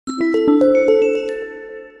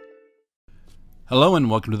Hello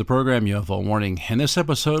and welcome to the program UFO Warning. In this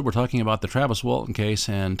episode, we're talking about the Travis Walton case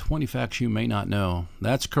and 20 facts you may not know.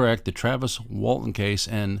 That's correct, the Travis Walton case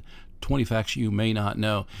and 20 facts you may not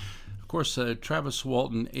know. Of course, the Travis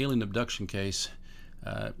Walton alien abduction case,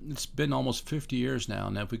 it's been almost 50 years now.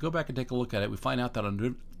 Now, if we go back and take a look at it, we find out that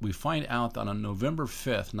on November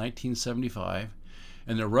 5th, 1975,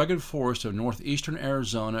 in the rugged forest of northeastern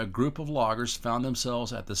Arizona, a group of loggers found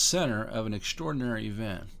themselves at the center of an extraordinary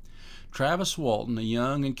event. Travis Walton, a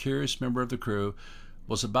young and curious member of the crew,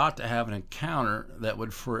 was about to have an encounter that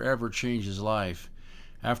would forever change his life.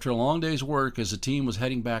 After a long day's work, as the team was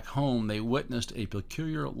heading back home, they witnessed a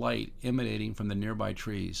peculiar light emanating from the nearby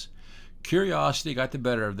trees. Curiosity got the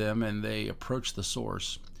better of them, and they approached the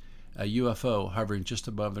source, a UFO hovering just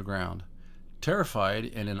above the ground.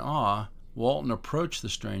 Terrified and in awe, Walton approached the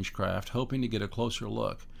strange craft, hoping to get a closer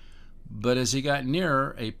look. But as he got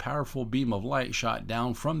nearer, a powerful beam of light shot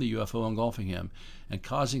down from the UFO, engulfing him and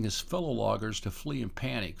causing his fellow loggers to flee in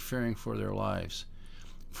panic, fearing for their lives.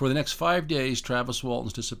 For the next 5 days, Travis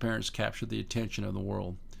Walton's disappearance captured the attention of the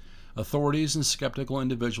world. Authorities and skeptical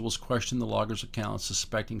individuals questioned the loggers' accounts,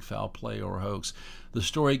 suspecting foul play or hoax. The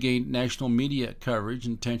story gained national media coverage,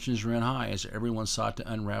 and tensions ran high as everyone sought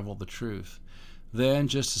to unravel the truth. Then,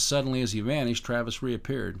 just as suddenly as he vanished, Travis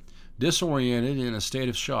reappeared, disoriented and in a state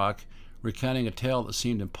of shock, recounting a tale that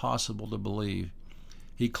seemed impossible to believe.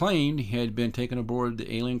 He claimed he had been taken aboard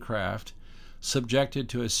the alien craft, subjected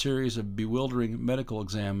to a series of bewildering medical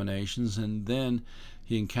examinations, and then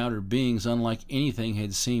he encountered beings unlike anything he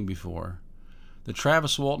had seen before. The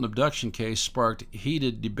Travis Walton abduction case sparked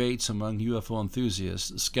heated debates among UFO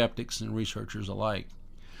enthusiasts, skeptics, and researchers alike.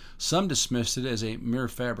 Some dismissed it as a mere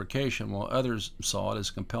fabrication, while others saw it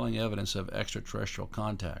as compelling evidence of extraterrestrial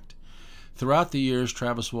contact. Throughout the years,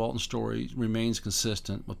 Travis Walton's story remains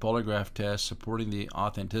consistent, with polygraph tests supporting the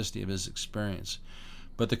authenticity of his experience.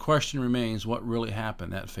 But the question remains, what really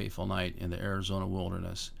happened that fateful night in the Arizona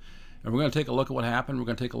wilderness? And we're going to take a look at what happened. We're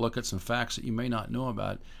going to take a look at some facts that you may not know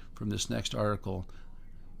about from this next article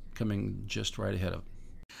coming just right ahead of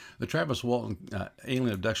it. The Travis Walton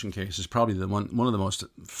alien abduction case is probably one of the most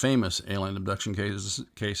famous alien abduction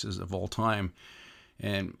cases of all time.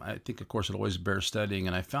 And I think, of course, it always bears studying.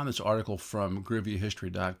 And I found this article from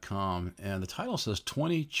GriveyHistory.com, and the title says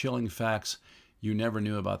 20 Chilling Facts You Never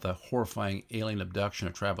Knew About the Horrifying Alien Abduction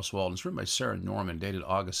of Travis Walton. It's written by Sarah Norman, dated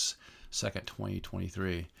August 2nd,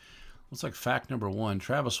 2023. Looks like fact number one: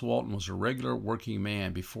 Travis Walton was a regular working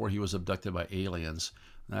man before he was abducted by aliens.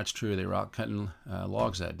 And that's true. They were out cutting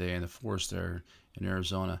logs that day in the forest there in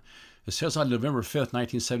Arizona. It says on November 5th,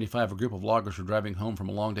 1975, a group of loggers were driving home from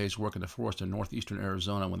a long day's work in the forest in northeastern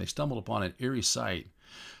Arizona when they stumbled upon an eerie sight.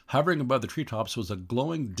 Hovering above the treetops was a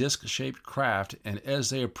glowing disc-shaped craft, and as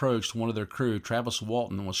they approached, one of their crew, Travis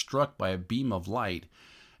Walton, was struck by a beam of light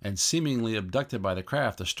and seemingly abducted by the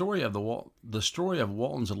craft. The story of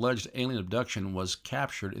Walton's alleged alien abduction was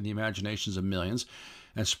captured in the imaginations of millions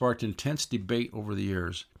and sparked intense debate over the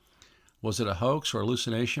years. Was it a hoax or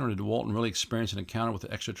hallucination, or did Walton really experience an encounter with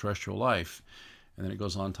extraterrestrial life? And then it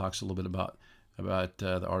goes on and talks a little bit about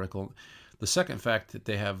the article. The second fact that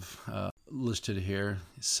they have listed here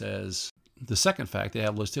says, the second fact they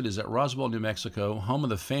have listed is that Roswell, New Mexico, home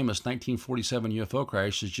of the famous 1947 UFO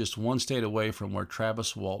crash, is just one state away from where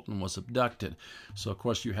Travis Walton was abducted. So, of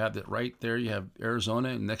course, you have that right there. You have Arizona,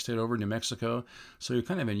 and next state over, New Mexico. So you're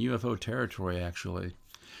kind of in UFO territory, actually.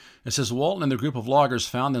 It says Walton and the group of loggers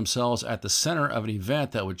found themselves at the center of an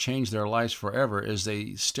event that would change their lives forever as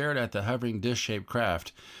they stared at the hovering disc-shaped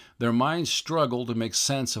craft. Their minds struggled to make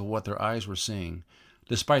sense of what their eyes were seeing.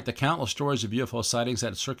 Despite the countless stories of UFO sightings that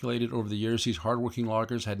had circulated over the years, these hardworking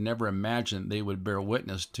loggers had never imagined they would bear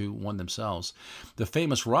witness to one themselves. The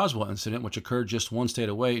famous Roswell incident, which occurred just one state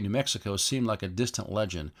away in New Mexico, seemed like a distant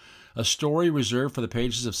legend, a story reserved for the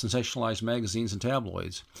pages of sensationalized magazines and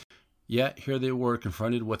tabloids. Yet here they were,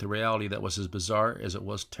 confronted with a reality that was as bizarre as it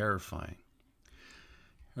was terrifying.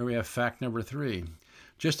 Here we have fact number three.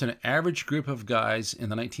 Just an average group of guys in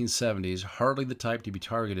the 1970s, hardly the type to be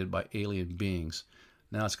targeted by alien beings.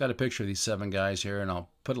 Now, it's got a picture of these 7 guys here, and I'll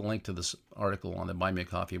put a link to this article on the Buy Me a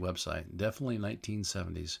Coffee website. Definitely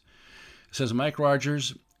 1970s. It says Mike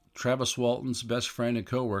Rogers, Travis Walton's best friend and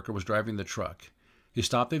co-worker, was driving the truck. He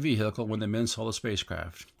stopped the vehicle when the men saw the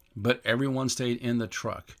spacecraft, but everyone stayed in the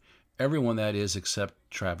truck. Everyone, that is, except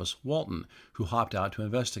Travis Walton, who hopped out to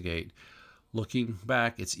investigate. Looking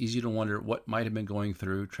back, it's easy to wonder what might have been going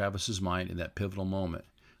through Travis's mind in that pivotal moment.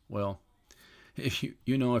 Well, if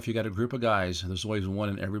you got a group of guys, there's always one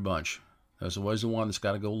in every bunch. There's always the one that's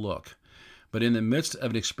got to go look. But in the midst of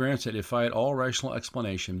an experience that defied all rational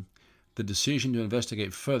explanation, The decision to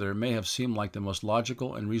investigate further may have seemed like the most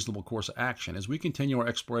logical and reasonable course of action. As we continue our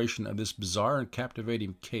exploration of this bizarre and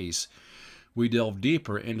captivating case, we delve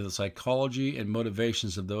deeper into the psychology and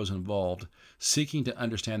motivations of those involved, seeking to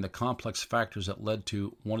understand the complex factors that led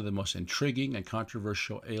to one of the most intriguing and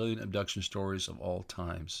controversial alien abduction stories of all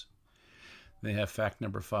times. They have fact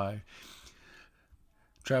number 5.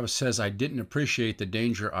 Travis says, I didn't appreciate the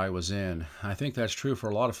danger I was in. I think that's true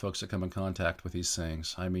for a lot of folks that come in contact with these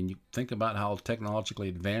things. I mean, you think about how technologically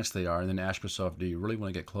advanced they are and then ask yourself, do you really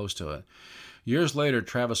want to get close to it? Years later,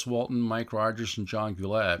 Travis Walton, Mike Rogers, and John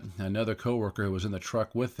Goulet, another coworker who was in the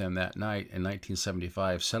truck with them that night in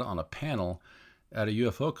 1975, sat on a panel at a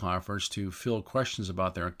UFO conference to field questions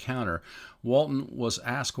about their encounter. Walton was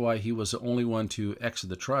asked why he was the only one to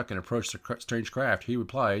exit the truck and approach the strange craft. He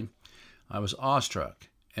replied, I was awestruck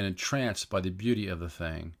and entranced by the beauty of the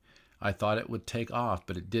thing. I thought it would take off,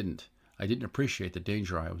 but it didn't. I didn't appreciate the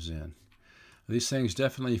danger I was in. These things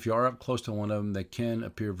definitely, if you are up close to one of them, they can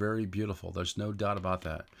appear very beautiful. There's no doubt about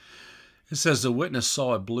that. It says the witness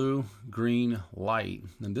saw a blue-green light.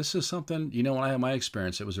 And this is something, when I had my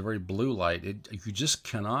experience, it was a very blue light. You just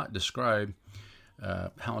cannot describe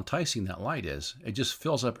how enticing that light is. It just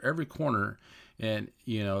fills up every corner. And,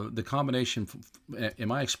 the combination, in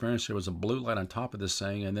my experience, there was a blue light on top of this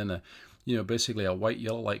thing, and then, basically a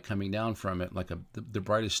white-yellow light coming down from it, like the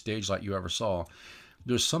brightest stage light you ever saw.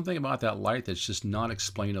 There's something about that light that's just not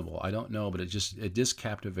explainable. I don't know, but it is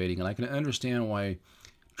captivating. And I can understand why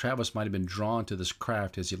Travis might have been drawn to this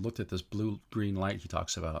craft as he looked at this blue-green light he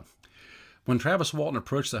talks about. When Travis Walton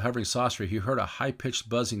approached the hovering saucer, he heard a high-pitched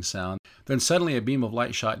buzzing sound. Then suddenly a beam of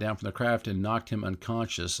light shot down from the craft and knocked him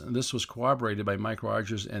unconscious. And this was corroborated by Mike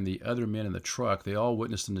Rogers and the other men in the truck. They all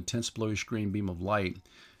witnessed an intense bluish-green beam of light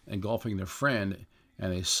engulfing their friend,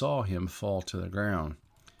 and they saw him fall to the ground.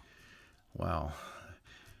 Wow.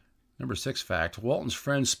 Number 6 fact, Walton's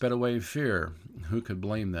friends sped away in fear. Who could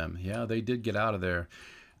blame them? Yeah, they did get out of there.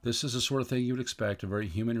 This is the sort of thing you would expect, a very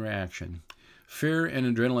human reaction. Fear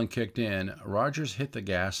and adrenaline kicked in. Rogers hit the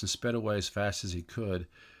gas and sped away as fast as he could,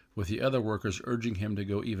 with the other workers urging him to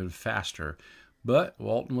go even faster. But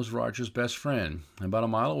Walton was Rogers' best friend. About a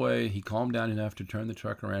mile away, he calmed down enough to turn the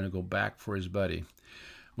truck around and go back for his buddy.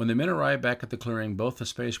 When the men arrived back at the clearing, both the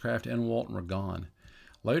spacecraft and Walton were gone.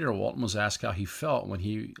 Later, Walton was asked how he felt when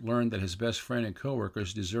he learned that his best friend and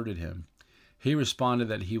coworkers deserted him. He responded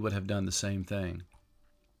that he would have done the same thing.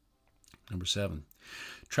 Number 7.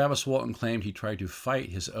 Travis Walton claimed he tried to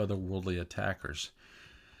fight his otherworldly attackers.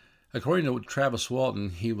 According to Travis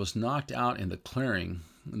Walton, he was knocked out in the clearing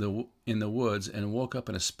in the woods and woke up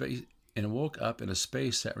in a space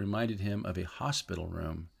that reminded him of a hospital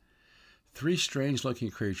room. 3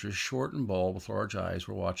 strange-looking creatures, short and bald with large eyes,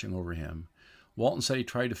 were watching over him. Walton said he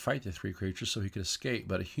tried to fight the 3 creatures so he could escape,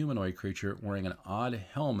 but a humanoid creature wearing an odd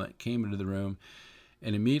helmet came into the room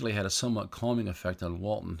and immediately had a somewhat calming effect on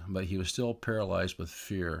Walton, but he was still paralyzed with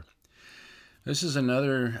fear. This is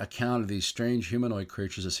another account of these strange humanoid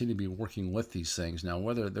creatures that seem to be working with these things. Now,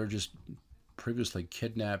 whether they're just previously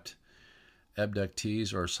kidnapped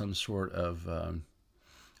abductees or some sort of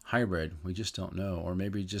hybrid, we just don't know. Or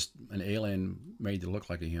maybe just an alien made to look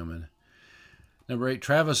like a human. Number 8,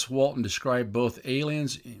 Travis Walton described both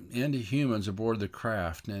aliens and humans aboard the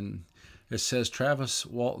craft, and it says Travis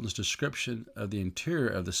Walton's description of the interior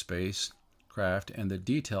of the spacecraft and the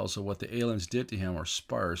details of what the aliens did to him are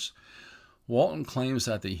sparse. Walton claims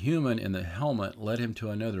that the human in the helmet led him to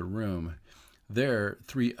another room. There,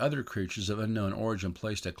 3 other creatures of unknown origin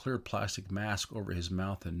placed a clear plastic mask over his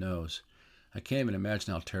mouth and nose. I can't even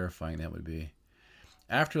imagine how terrifying that would be.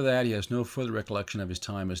 After that, he has no further recollection of his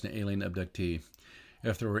time as an alien abductee.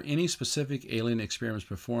 If there were any specific alien experiments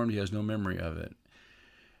performed, he has no memory of it,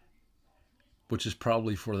 which is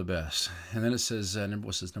probably for the best. And then it says,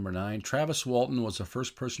 number 9? Travis Walton was the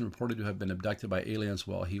first person reported to have been abducted by aliens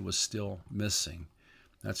while he was still missing.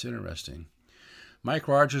 That's interesting. Mike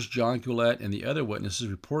Rogers, John Goulet, and the other witnesses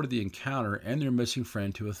reported the encounter and their missing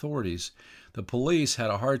friend to authorities. The police had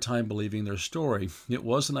a hard time believing their story. It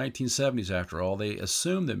was the 1970s, after all. They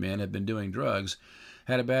assumed the men had been doing drugs,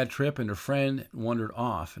 had a bad trip, and their friend wandered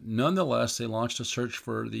off. Nonetheless, they launched a search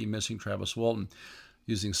for the missing Travis Walton,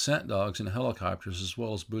 using scent dogs and helicopters as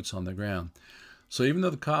well as boots on the ground. So even though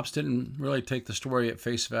the cops didn't really take the story at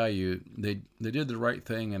face value, they did the right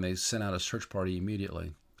thing and they sent out a search party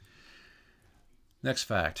immediately. Next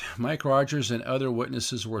fact. Mike Rogers and other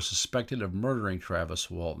witnesses were suspected of murdering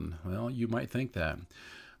Travis Walton. Well, you might think that.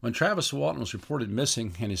 When Travis Walton was reported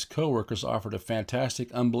missing and his co-workers offered a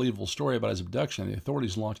fantastic, unbelievable story about his abduction, the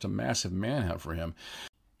authorities launched a massive manhunt for him.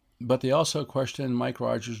 But they also questioned Mike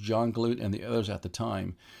Rogers, John Goulet, and the others at the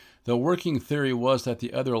time. The working theory was that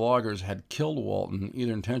the other loggers had killed Walton,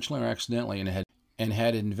 either intentionally or accidentally, and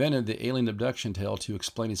had invented the alien abduction tale to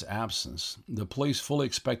explain his absence. The police fully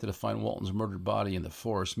expected to find Walton's murdered body in the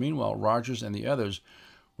forest. Meanwhile, Rogers and the others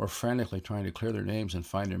were frantically trying to clear their names and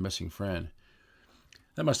find their missing friend.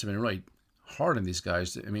 That must have been really hard on these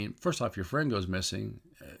guys. I mean, first off, your friend goes missing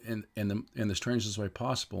in the strangest way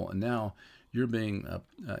possible, and now you're being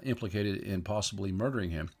implicated in possibly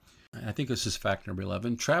murdering him. I think this is fact number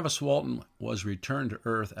 11. Travis Walton was returned to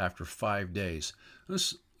Earth after 5 days.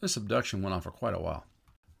 This abduction went on for quite a while.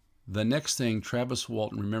 The next thing Travis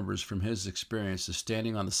Walton remembers from his experience is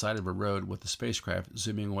standing on the side of a road with the spacecraft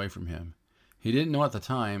zooming away from him. He didn't know at the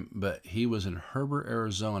time, but he was in Herbert,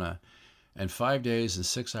 Arizona, and 5 days and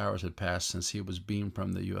 6 hours had passed since he was beamed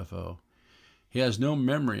from the UFO. He has no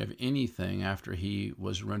memory of anything after he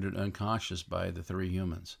was rendered unconscious by the three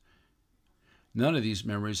humans. None of these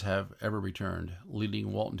memories have ever returned,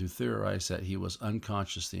 leading Walton to theorize that he was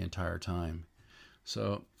unconscious the entire time.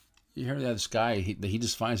 So you hear that this guy, he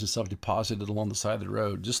just finds himself deposited along the side of the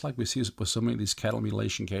road, just like we see with so many of these cattle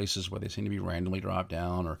mutilation cases where they seem to be randomly dropped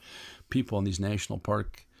down, or people in these national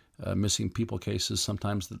park missing people cases.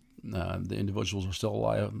 Sometimes the individuals are still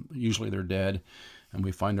alive, usually they're dead, and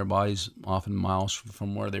we find their bodies often miles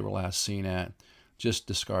from where they were last seen at, just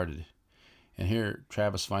discarded. And here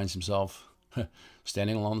Travis finds himself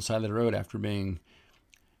standing along the side of the road after he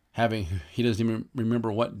doesn't even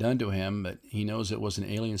remember what done to him, but he knows it was an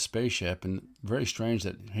alien spaceship. And very strange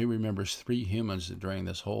that he remembers three humans during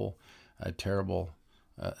this whole terrible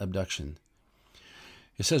abduction.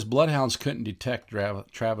 It says bloodhounds couldn't detect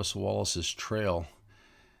Travis Wallace's trail.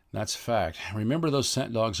 That's a fact. Remember those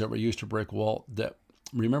scent dogs that were used to track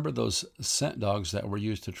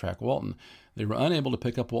Walton? They were unable to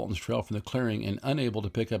pick up Walton's trail from the clearing and unable to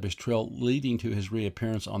pick up his trail leading to his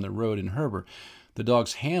reappearance on the road in Herbert. The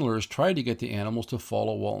dog's handlers tried to get the animals to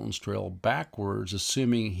follow Walton's trail backwards,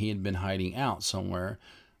 assuming he had been hiding out somewhere,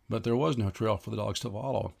 but there was no trail for the dogs to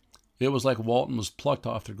follow. It was like Walton was plucked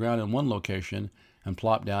off the ground in one location and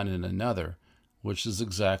plopped down in another, which is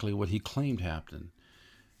exactly what he claimed happened.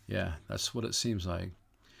 Yeah, that's what it seems like.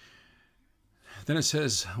 Then it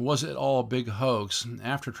says, was it all a big hoax?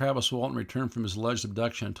 After Travis Walton returned from his alleged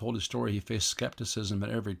abduction and told his story, he faced skepticism at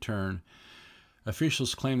every turn.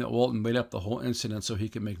 Officials claimed that Walton made up the whole incident so he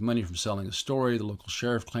could make money from selling his story. The local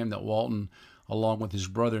sheriff claimed that Walton, along with his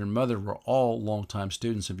brother and mother, were all longtime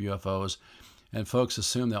students of UFOs, and folks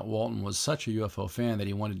assumed that Walton was such a UFO fan that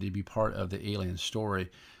he wanted to be part of the alien story.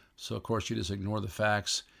 So, of course, you just ignore the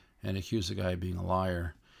facts and accuse the guy of being a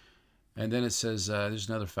liar. And then it says, there's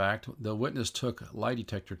another fact. The witness took lie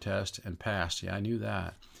detector test and passed. Yeah, I knew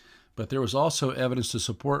that. But there was also evidence to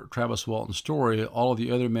support Travis Walton's story. All of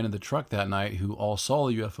the other men in the truck that night who all saw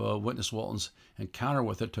the UFO, witnessed Walton's encounter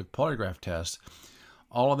with it, took polygraph tests.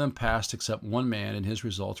 All of them passed except one man, and his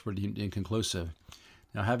results were deemed inconclusive.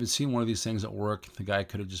 Now, having seen one of these things at work, the guy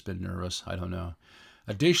could have just been nervous. I don't know.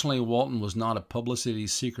 Additionally, Walton was not a publicity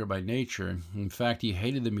seeker by nature. In fact, he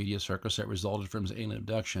hated the media circus that resulted from his alien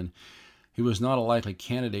abduction. He was not a likely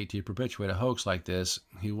candidate to perpetuate a hoax like this.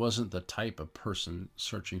 He wasn't the type of person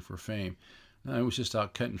searching for fame. No, he was just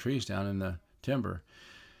out cutting trees down in the timber.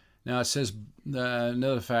 Now it says,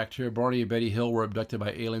 another fact here, Barney and Betty Hill were abducted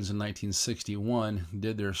by aliens in 1961.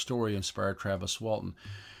 Did their story inspire Travis Walton?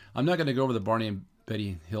 I'm not going to go over the Barney and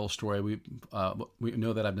Betty Hill story. We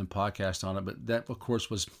know that I've done podcasts on it, but that, of course,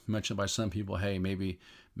 was mentioned by some people. Hey, maybe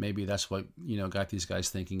that's what got these guys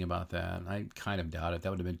thinking about that. I kind of doubt it.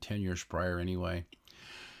 That would have been 10 years prior anyway.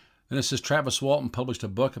 Then it says Travis Walton published a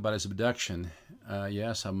book about his abduction.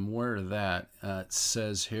 Yes, I'm aware of that. It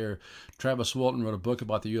says here, Travis Walton wrote a book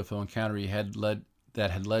about the UFO encounter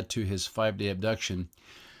that had led to his 5-day abduction.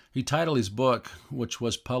 He titled his book, which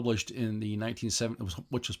was published in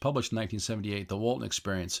 1978, The Walton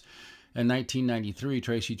Experience. In 1993,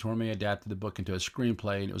 Tracy Torme adapted the book into a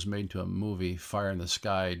screenplay, and it was made into a movie, Fire in the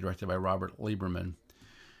Sky, directed by Robert Lieberman.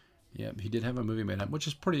 Yeah, he did have a movie made up, which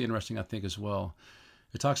is pretty interesting, I think, as well.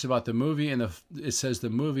 It talks about the movie, and it says the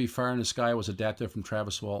movie Fire in the Sky was adapted from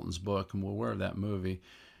Travis Walton's book, and we're aware of that movie.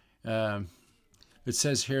 It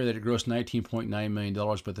says here that it grossed $19.9 million,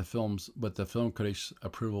 but the film critics'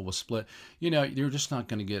 approval was split. You're just not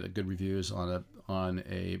going to get good reviews on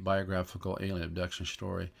a biographical alien abduction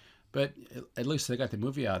story. But at least they got the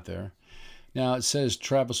movie out there. Now it says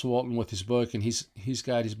Travis Walton with his book, and he's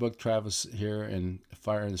got his book Travis here and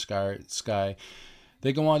Fire in the Sky.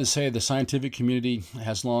 They go on to say the scientific community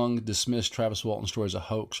has long dismissed Travis Walton's story as a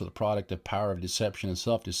hoax or the product of power of deception and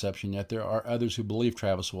self-deception, yet there are others who believe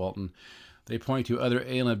Travis Walton. They point to other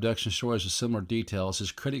alien abduction stories with similar details.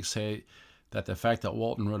 His critics say that the fact that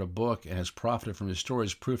Walton wrote a book and has profited from his story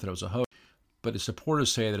is proof that it was a hoax. But his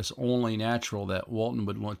supporters say that it's only natural that Walton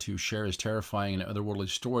would want to share his terrifying and otherworldly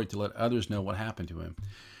story to let others know what happened to him.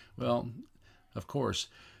 Well, of course.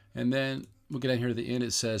 And then we'll get down here to the end.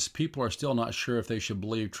 It says, people are still not sure if they should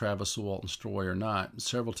believe Travis Walton's story or not.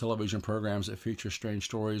 Several television programs that feature strange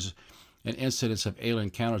stories and incidents of alien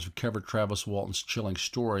encounters have covered Travis Walton's chilling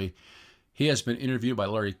story. He has been interviewed by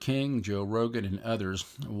Larry King, Joe Rogan, and others.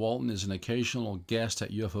 Walton is an occasional guest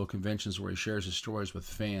at UFO conventions where he shares his stories with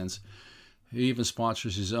fans. He even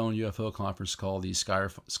sponsors his own UFO conference called the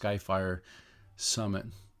Skyfire Summit.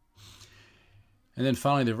 And then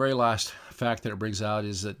finally, the very last fact that it brings out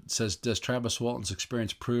is that it says, does Travis Walton's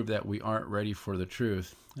experience prove that we aren't ready for the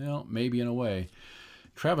truth? Well, maybe in a way.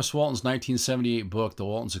 Travis Walton's 1978 book, The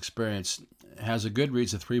Walton's Experience, has a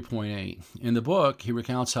Goodreads of 3.8. In the book, he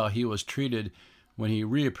recounts how he was treated when he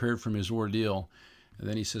reappeared from his ordeal. And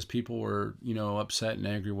then he says people were, upset and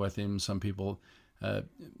angry with him. Some people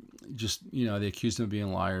they accused him of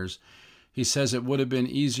being liars. He says it would have been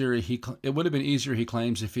easier. He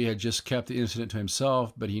claims, if he had just kept the incident to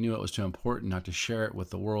himself, but he knew it was too important not to share it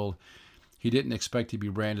with the world. He didn't expect to be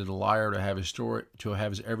branded a liar, to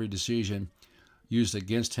have his every decision used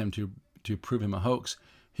against him to prove him a hoax.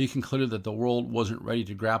 He concluded that the world wasn't ready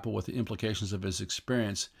to grapple with the implications of his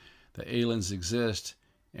experience, that aliens exist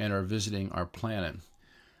and are visiting our planet.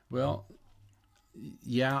 Well,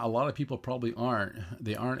 yeah, a lot of people probably aren't.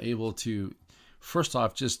 They aren't able to, first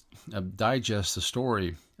off, just digest the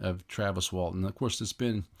story of Travis Walton. Of course, it's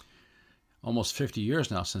been almost 50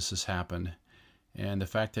 years now since this happened. And the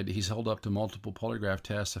fact that he's held up to multiple polygraph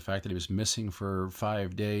tests, the fact that he was missing for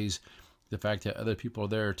 5 days, the fact that other people are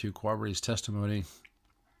there to corroborate his testimony,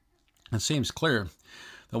 it seems clear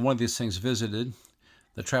that one of these things visited,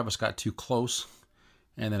 that Travis got too close,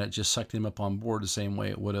 and then it just sucked him up on board the same way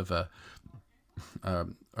it would have a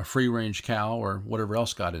free-range cow or whatever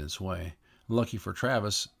else got in its way. Lucky for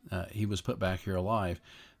Travis, he was put back here alive.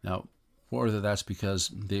 Now, whether that's because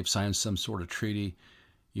they've signed some sort of treaty,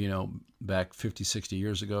 back 50, 60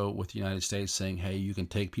 years ago with the United States saying, hey, you can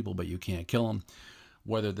take people, but you can't kill them.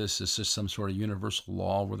 Whether this is just some sort of universal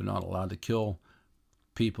law where they're not allowed to kill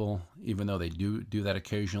people, even though they do that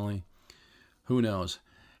occasionally, who knows?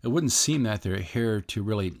 It wouldn't seem that they're here to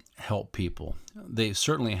really help people. They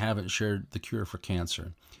certainly haven't shared the cure for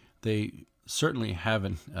cancer. They certainly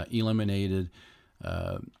haven't eliminated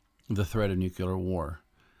the threat of nuclear war.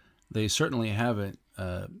 They certainly haven't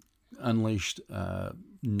unleashed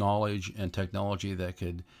knowledge and technology that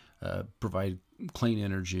could provide clean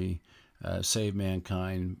energy, save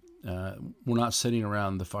mankind. We're not sitting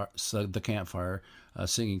around the campfire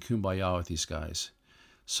singing Kumbaya with these guys.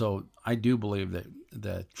 So I do believe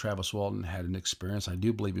that Travis Walton had an experience. I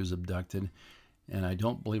do believe he was abducted. And I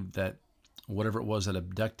don't believe that whatever it was that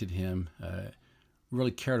abducted him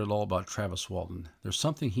really cared at all about Travis Walton. There's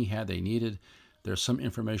something he had they needed. There's some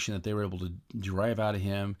information that they were able to derive out of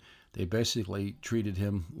him. They basically treated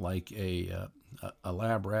him like a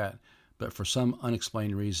lab rat. But for some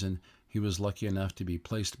unexplained reason, he was lucky enough to be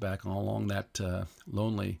placed back along that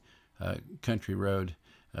lonely country road,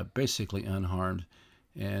 basically unharmed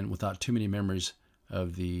and without too many memories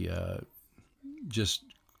of the just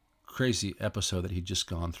crazy episode that he'd just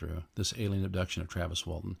gone through, this alien abduction of Travis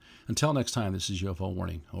Walton. Until next time, this is UFO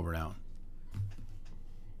Warning, over and out.